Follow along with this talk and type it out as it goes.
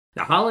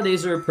The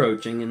holidays are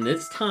approaching, and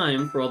it's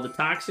time for all the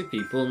toxic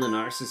people and the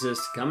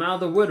narcissists to come out of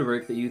the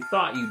woodwork that you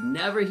thought you'd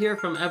never hear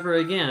from ever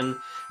again,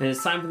 and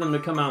it's time for them to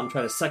come out and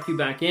try to suck you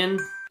back in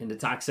into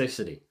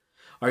toxicity.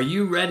 Are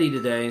you ready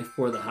today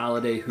for the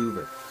holiday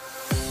Hoover?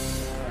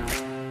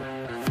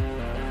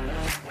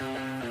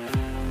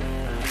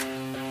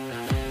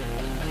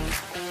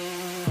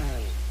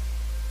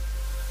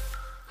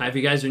 Hi, if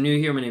you guys are new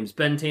here, my name is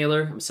Ben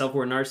Taylor. I'm a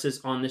self-aware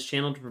narcissist on this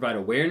channel to provide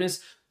awareness,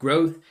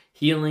 growth,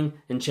 healing,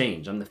 and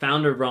change. I'm the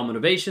founder of Raw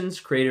Motivations,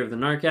 creator of the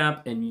NARC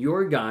app, and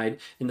your guide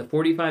in the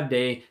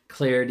 45-day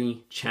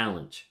Clarity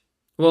Challenge.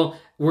 Well,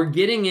 we're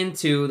getting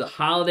into the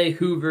holiday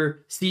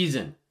Hoover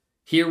season,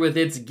 here with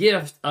its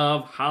gift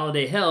of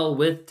holiday hell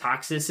with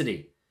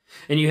toxicity.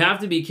 And you have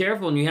to be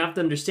careful, and you have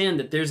to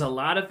understand that there's a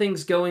lot of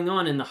things going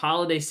on in the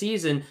holiday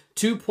season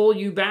to pull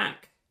you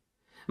back.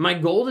 My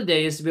goal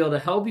today is to be able to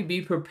help you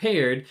be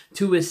prepared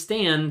to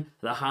withstand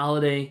the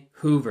holiday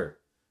Hoover.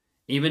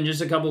 Even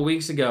just a couple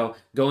weeks ago,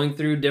 going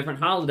through different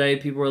holiday,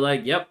 people were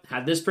like, yep,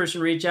 had this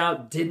person reach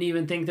out, didn't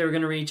even think they were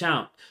going to reach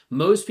out.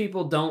 Most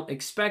people don't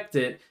expect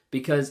it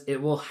because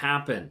it will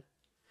happen.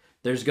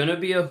 There's going to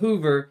be a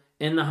Hoover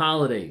in the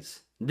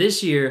holidays.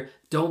 This year,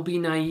 don't be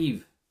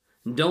naive.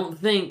 Don't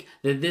think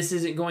that this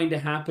isn't going to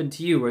happen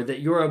to you or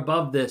that you're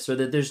above this or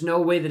that there's no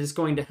way that it's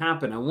going to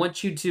happen. I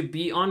want you to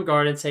be on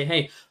guard and say,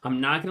 hey,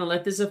 I'm not going to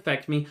let this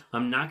affect me.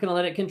 I'm not going to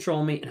let it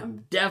control me. And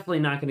I'm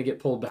definitely not going to get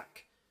pulled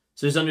back.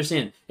 So just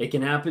understand, it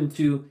can happen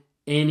to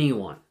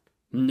anyone.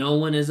 No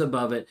one is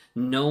above it.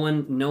 No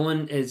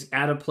one is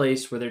at a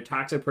place where their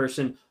toxic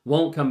person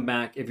won't come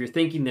back. If you're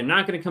thinking they're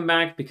not going to come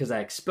back because I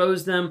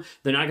exposed them,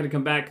 they're not going to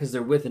come back because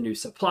they're with a new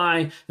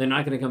supply, they're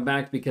not going to come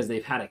back because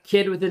they've had a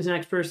kid with this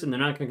next person, they're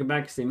not going to come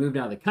back because they moved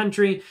out of the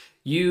country,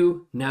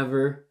 you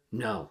never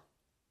know.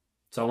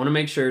 So I want to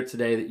make sure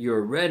today that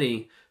you're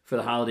ready for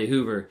the holiday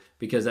Hoover,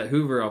 because that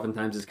Hoover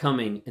oftentimes is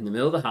coming in the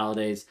middle of the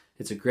holidays.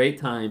 It's a great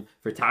time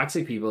for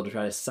toxic people to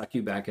try to suck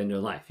you back into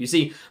life. You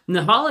see, in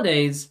the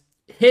holidays,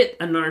 hit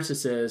a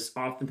narcissist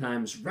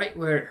oftentimes right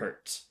where it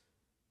hurts.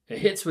 It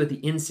hits with the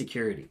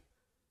insecurity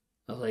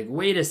of like,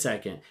 wait a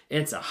second,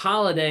 it's a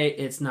holiday,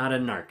 it's not a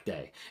narc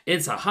day.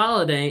 It's a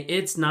holiday,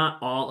 it's not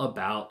all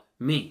about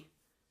me.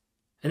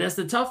 And that's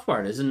the tough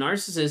part, is a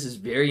narcissist is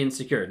very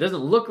insecure. It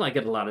doesn't look like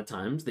it a lot of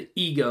times. The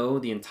ego,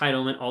 the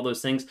entitlement, all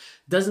those things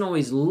doesn't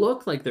always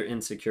look like they're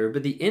insecure,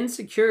 but the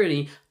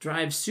insecurity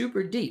drives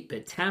super deep.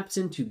 It taps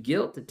into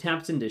guilt, it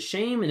taps into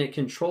shame, and it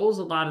controls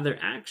a lot of their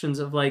actions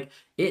of like,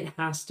 it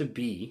has to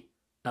be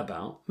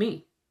about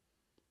me.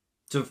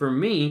 So for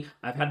me,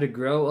 I've had to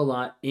grow a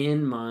lot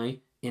in my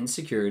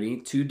insecurity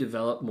to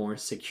develop more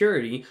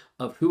security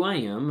of who I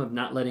am, of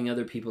not letting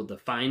other people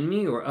define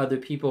me or other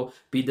people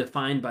be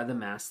defined by the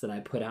mask that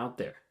I put out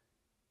there.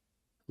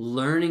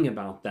 Learning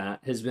about that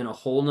has been a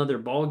whole nother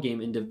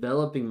ballgame in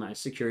developing my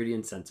security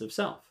and sense of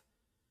self.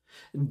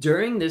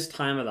 During this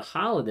time of the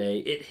holiday,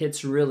 it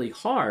hits really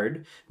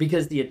hard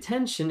because the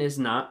attention is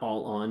not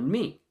all on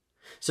me.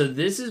 So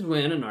this is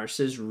when a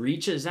narcissist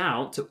reaches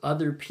out to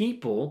other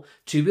people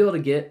to be able to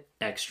get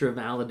extra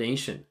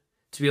validation,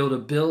 to be able to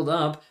build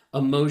up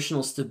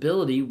emotional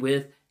stability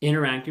with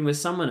interacting with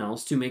someone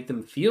else to make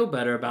them feel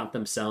better about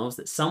themselves,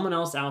 that someone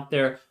else out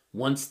there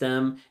wants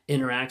them,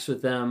 interacts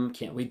with them,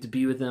 can't wait to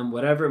be with them,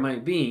 whatever it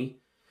might be.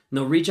 And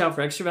they'll reach out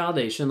for extra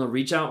validation. They'll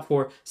reach out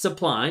for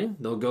supply.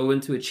 They'll go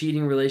into a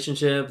cheating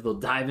relationship. They'll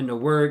dive into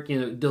work.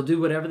 They'll do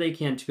whatever they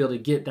can to be able to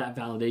get that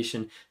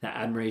validation, that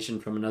admiration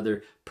from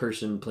another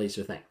person, place,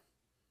 or thing.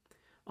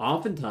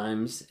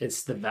 Oftentimes,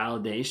 it's the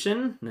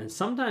validation, and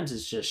sometimes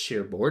it's just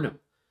sheer boredom.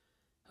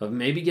 Of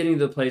maybe getting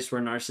to the place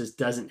where a narcissist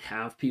doesn't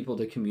have people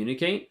to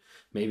communicate.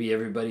 Maybe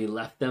everybody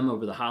left them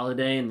over the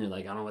holiday and they're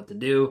like, I don't know what to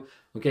do.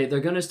 Okay, they're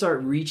going to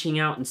start reaching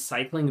out and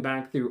cycling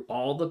back through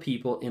all the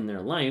people in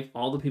their life,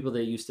 all the people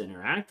they used to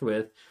interact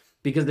with,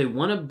 because they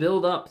want to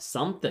build up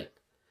something.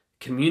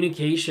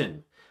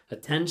 Communication,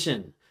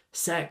 attention,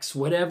 sex,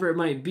 whatever it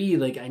might be.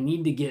 Like, I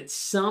need to get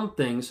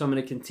something, so I'm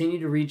going to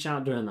continue to reach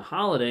out during the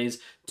holidays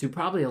to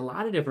probably a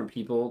lot of different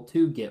people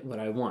to get what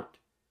I want.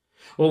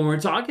 Well, when we're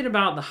talking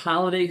about the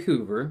holiday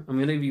Hoover, I'm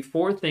going to give you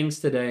 4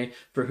 things today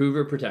for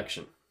Hoover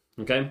protection.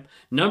 Okay?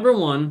 Number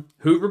 1,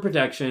 Hoover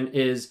protection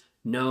is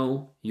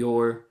know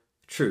your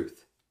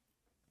truth.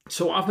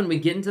 So often we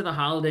get into the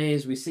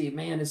holidays, we see,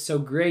 man, it's so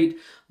great.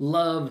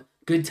 Love,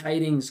 good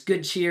tidings,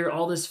 good cheer,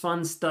 all this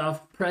fun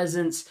stuff,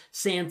 presents,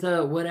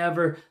 Santa,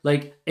 whatever.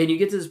 Like, and you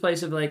get to this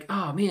place of like,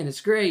 oh man, it's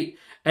great.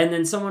 And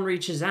then someone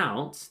reaches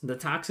out, the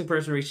toxic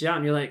person reaches out,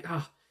 and you're like,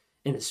 oh,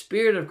 in the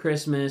spirit of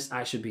Christmas,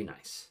 I should be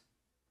nice.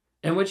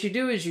 And what you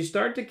do is you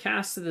start to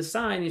cast to the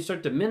side, you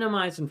start to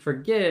minimize and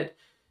forget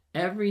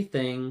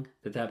everything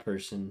that that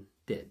person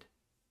did.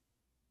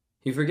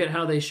 You forget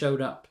how they showed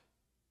up.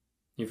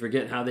 You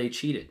forget how they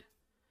cheated.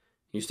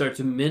 You start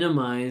to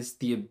minimize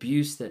the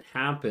abuse that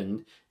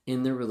happened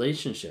in the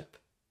relationship.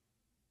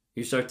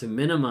 You start to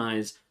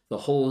minimize the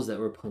holes that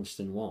were punched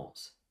in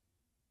walls.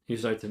 You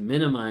start to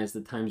minimize the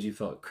times you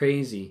felt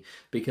crazy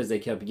because they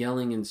kept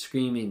yelling and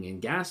screaming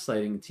and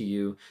gaslighting to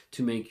you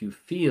to make you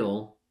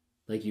feel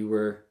like you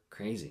were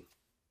Crazy.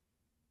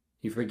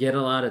 You forget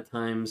a lot of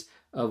times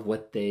of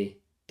what they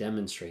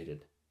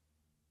demonstrated,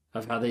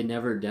 of how they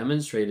never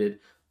demonstrated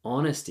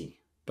honesty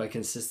by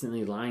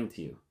consistently lying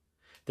to you.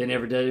 They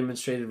never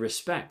demonstrated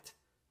respect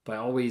by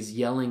always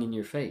yelling in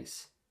your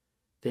face.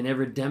 They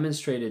never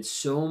demonstrated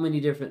so many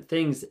different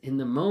things. In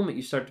the moment,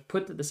 you start to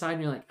put to the side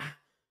and you're like,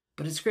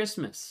 but it's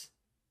Christmas.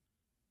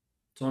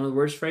 It's one of the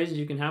worst phrases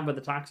you can have by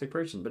the toxic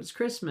person, but it's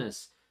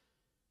Christmas.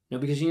 No,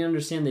 because you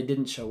understand they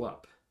didn't show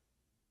up.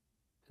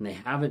 And they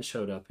haven't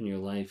showed up in your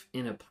life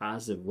in a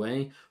positive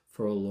way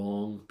for a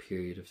long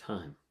period of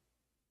time.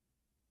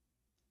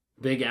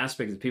 Big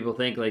aspect is people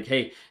think like,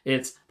 hey,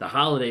 it's the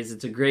holidays,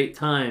 it's a great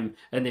time,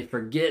 and they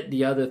forget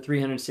the other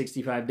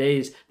 365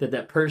 days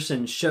that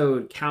person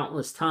showed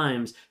countless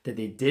times that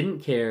they didn't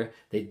care,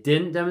 they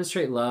didn't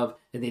demonstrate love,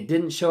 and they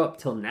didn't show up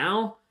till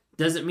now.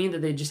 Doesn't mean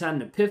that they just had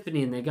an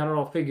epiphany and they got it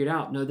all figured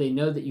out. No, they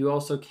know that you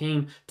also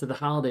came to the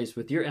holidays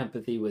with your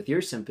empathy, with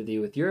your sympathy,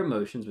 with your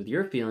emotions, with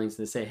your feelings,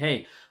 and say,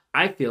 hey,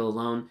 I feel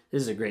alone.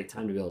 This is a great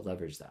time to be able to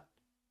leverage that.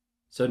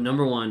 So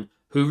number one,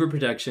 Hoover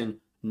protection,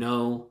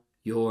 know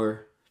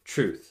your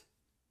truth.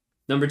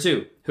 Number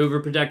two, Hoover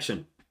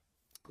protection,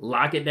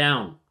 lock it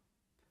down,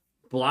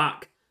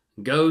 block,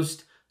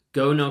 ghost,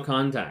 go no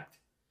contact.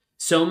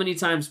 So many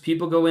times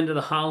people go into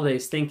the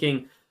holidays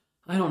thinking,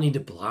 I don't need to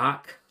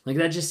block. Like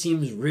that just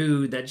seems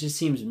rude. That just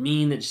seems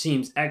mean. That just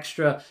seems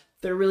extra.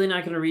 They're really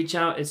not going to reach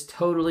out. It's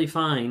totally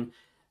fine.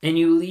 And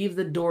you leave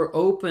the door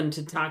open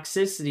to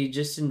toxicity,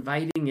 just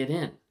inviting it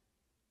in.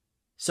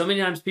 So many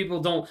times people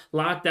don't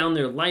lock down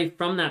their life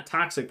from that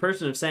toxic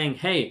person of saying,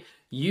 hey,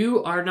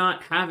 you are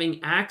not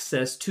having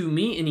access to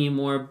me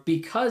anymore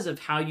because of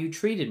how you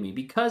treated me,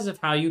 because of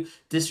how you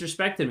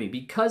disrespected me,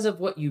 because of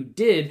what you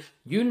did.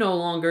 You no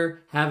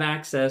longer have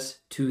access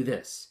to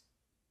this.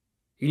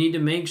 You need to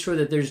make sure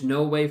that there's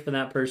no way for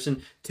that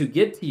person to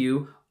get to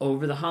you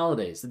over the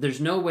holidays. That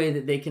there's no way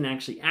that they can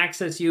actually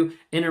access you,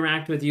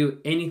 interact with you,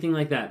 anything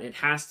like that. It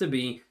has to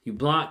be you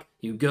block,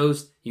 you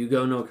ghost, you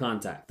go no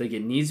contact. Like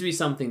it needs to be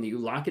something that you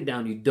lock it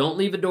down. You don't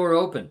leave a door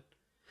open.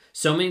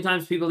 So many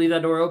times people leave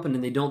that door open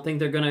and they don't think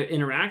they're going to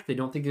interact. They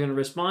don't think they're going to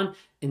respond,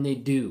 and they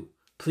do.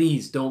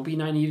 Please don't be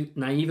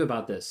naive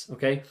about this,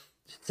 okay?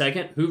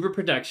 Second, Hoover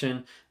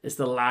protection is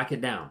to lock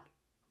it down.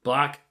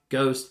 Block,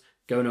 ghost,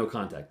 go no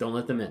contact. Don't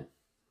let them in.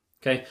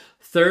 Okay.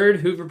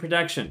 Third, Hoover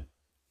protection.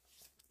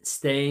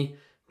 Stay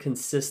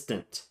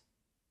consistent.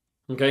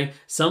 Okay.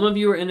 Some of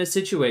you are in a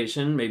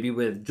situation, maybe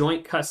with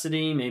joint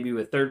custody, maybe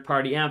with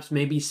third-party apps,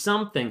 maybe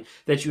something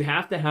that you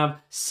have to have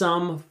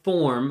some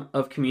form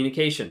of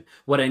communication.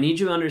 What I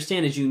need you to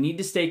understand is you need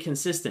to stay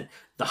consistent.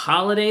 The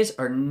holidays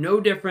are no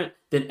different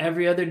than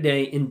every other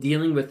day in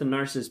dealing with the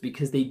narcissist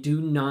because they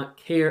do not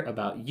care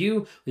about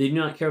you. They do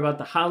not care about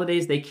the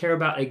holidays. They care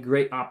about a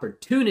great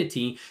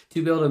opportunity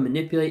to be able to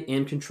manipulate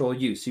and control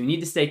you. So you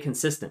need to stay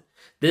consistent.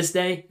 This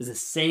day is the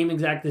same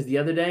exact as the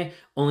other day,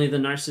 only the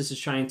narcissist is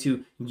trying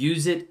to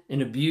use it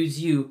and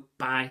abuse you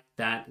by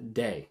that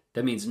day.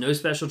 That means no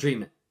special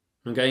treatment.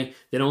 Okay?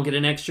 They don't get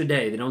an extra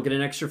day. They don't get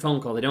an extra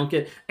phone call. They don't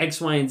get X,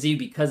 Y, and Z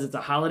because it's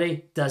a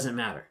holiday. Doesn't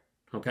matter.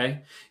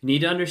 Okay? You need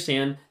to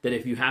understand that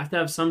if you have to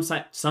have some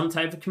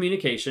type of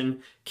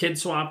communication, kid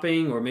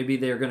swapping, or maybe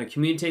they're going to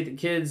communicate the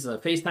kids,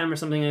 FaceTime or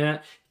something like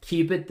that,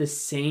 keep it the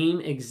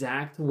same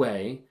exact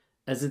way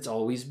as it's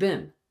always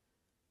been.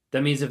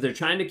 That means if they're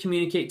trying to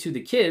communicate to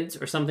the kids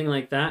or something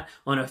like that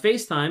on a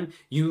FaceTime,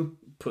 you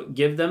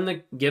give them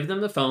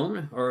the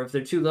phone, or if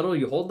they're too little,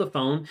 you hold the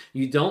phone.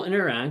 You don't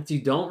interact. You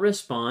don't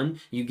respond.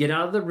 You get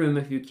out of the room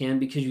if you can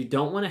because you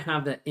don't want to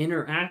have that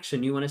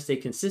interaction. You want to stay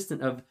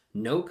consistent of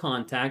no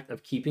contact,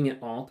 of keeping it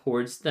all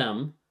towards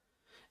them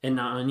and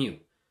not on you,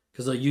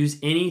 because they'll use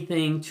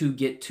anything to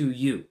get to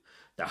you.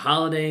 The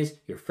holidays,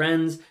 your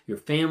friends, your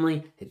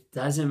family, it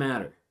doesn't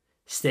matter.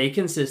 Stay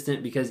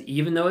consistent because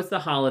even though it's the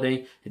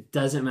holiday, it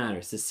doesn't matter.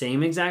 It's the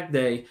same exact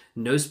day,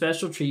 no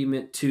special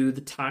treatment to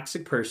the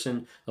toxic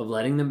person of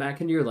letting them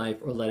back into your life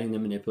or letting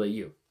them manipulate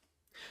you.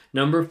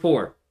 Number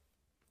 4,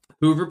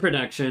 Hoover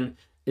protection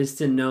is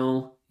to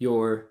know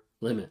your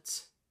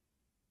limits.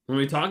 When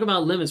we talk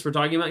about limits, we're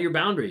talking about your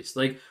boundaries.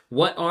 Like,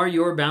 what are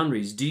your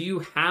boundaries? Do you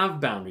have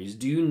boundaries?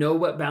 Do you know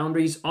what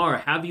boundaries are?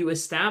 Have you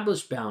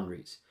established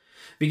boundaries?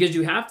 Because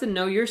you have to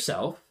know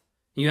yourself.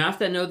 You have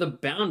to know the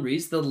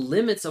boundaries, the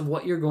limits of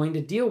what you're going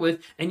to deal with,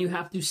 and you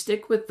have to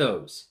stick with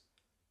those.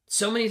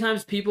 So many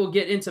times people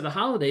get into the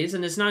holidays,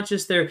 and it's not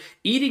just their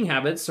eating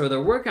habits or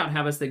their workout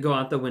habits that go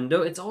out the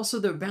window. It's also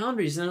their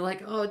boundaries, and they're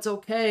like, oh, it's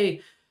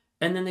okay.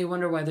 And then they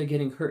wonder why they're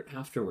getting hurt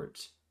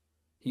afterwards.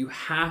 You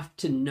have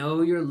to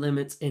know your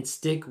limits and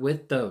stick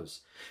with those.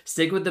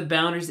 Stick with the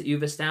boundaries that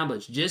you've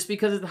established. Just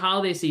because it's the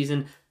holiday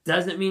season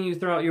doesn't mean you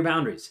throw out your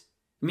boundaries.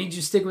 It means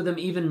you stick with them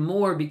even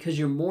more because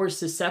you're more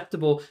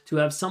susceptible to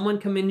have someone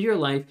come into your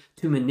life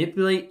to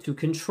manipulate, to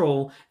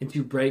control, and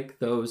to break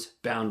those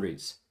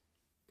boundaries.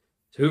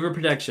 So Hoover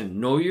protection,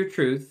 know your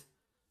truth,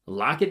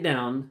 lock it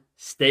down,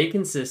 stay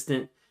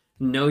consistent,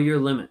 know your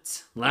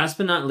limits. Last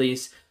but not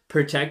least,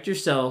 protect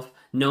yourself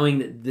knowing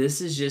that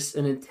this is just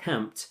an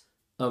attempt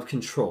of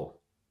control.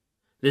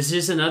 This is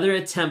just another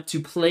attempt to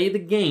play the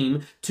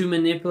game to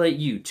manipulate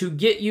you, to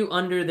get you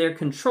under their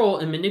control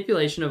and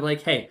manipulation of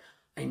like, hey,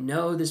 I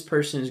know this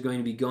person is going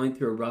to be going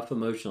through a rough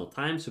emotional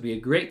time, so it'd be a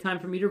great time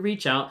for me to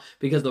reach out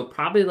because they'll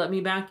probably let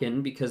me back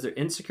in because they're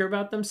insecure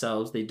about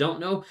themselves. They don't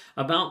know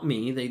about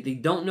me. They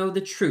don't know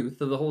the truth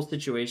of the whole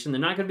situation.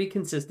 They're not going to be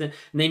consistent,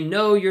 and they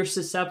know you're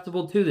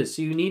susceptible to this.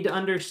 So you need to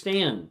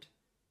understand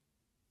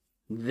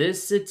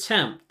this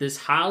attempt, this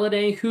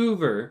holiday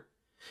Hoover,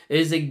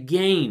 is a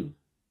game.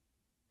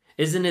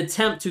 Is an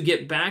attempt to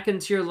get back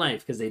into your life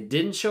because they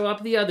didn't show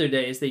up the other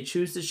days. They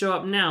choose to show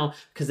up now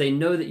because they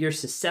know that you're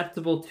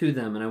susceptible to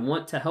them. And I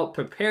want to help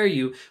prepare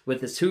you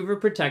with this Hoover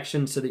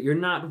protection so that you're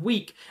not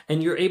weak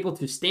and you're able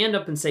to stand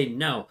up and say,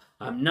 no,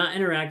 I'm not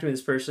interacting with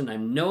this person.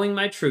 I'm knowing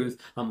my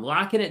truth. I'm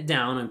locking it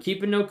down. I'm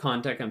keeping no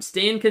contact. I'm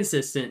staying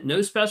consistent,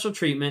 no special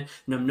treatment,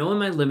 and I'm knowing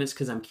my limits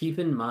because I'm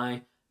keeping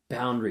my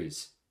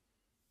boundaries.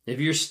 If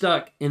you're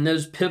stuck in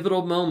those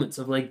pivotal moments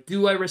of like,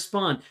 do I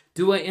respond?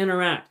 Do I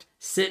interact?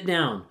 Sit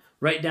down.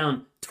 Write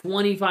down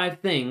 25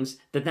 things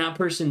that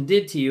person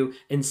did to you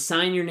and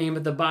sign your name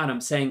at the bottom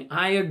saying,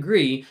 I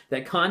agree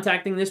that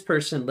contacting this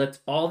person lets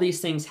all these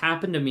things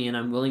happen to me and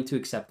I'm willing to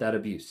accept that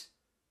abuse.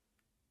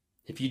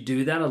 If you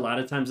do that, a lot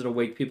of times it'll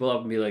wake people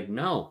up and be like,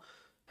 no,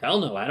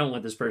 hell no, I don't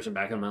want this person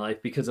back in my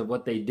life because of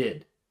what they did.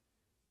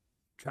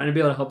 I'm trying to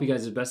be able to help you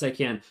guys as best I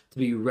can to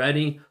be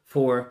ready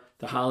for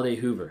the holiday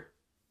Hoover.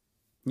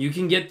 You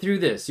can get through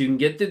this. You can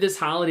get through this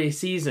holiday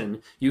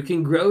season. You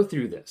can grow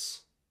through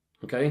this.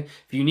 Okay?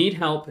 If you need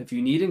help, if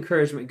you need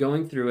encouragement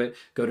going through it,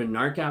 go to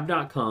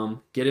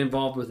narcapp.com, get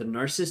involved with a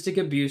narcissistic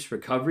abuse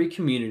recovery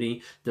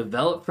community,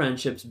 develop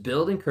friendships,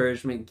 build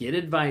encouragement, get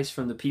advice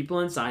from the people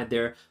inside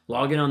there,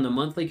 log in on the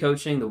monthly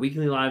coaching, the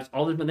weekly lives,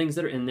 all the different things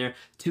that are in there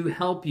to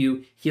help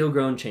you heal,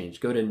 grow, and change.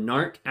 Go to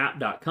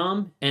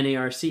narcapp.com,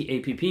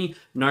 N-A-R-C-A-P-P,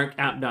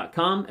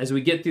 narcapp.com. As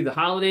we get through the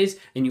holidays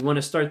and you want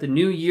to start the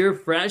new year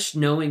fresh,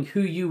 knowing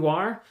who you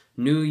are,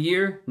 new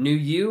year, new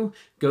you,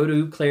 go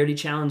to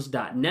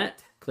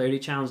claritychallenge.net.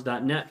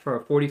 claritychallenge.net for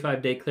a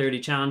 45-day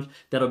clarity challenge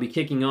that'll be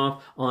kicking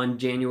off on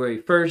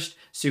January 1st.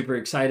 Super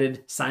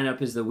excited. Sign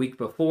up is the week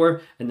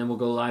before, and then we'll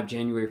go live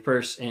January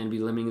 1st and be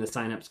limiting the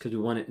signups because we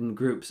want it in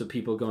groups of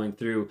people going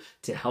through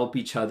to help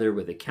each other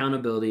with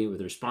accountability,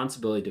 with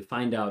responsibility to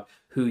find out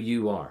who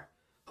you are.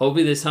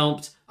 Hopefully this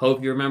helped.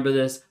 Hope you remember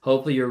this.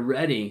 Hopefully you're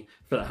ready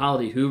for the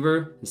holiday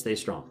Hoover, and stay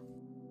strong.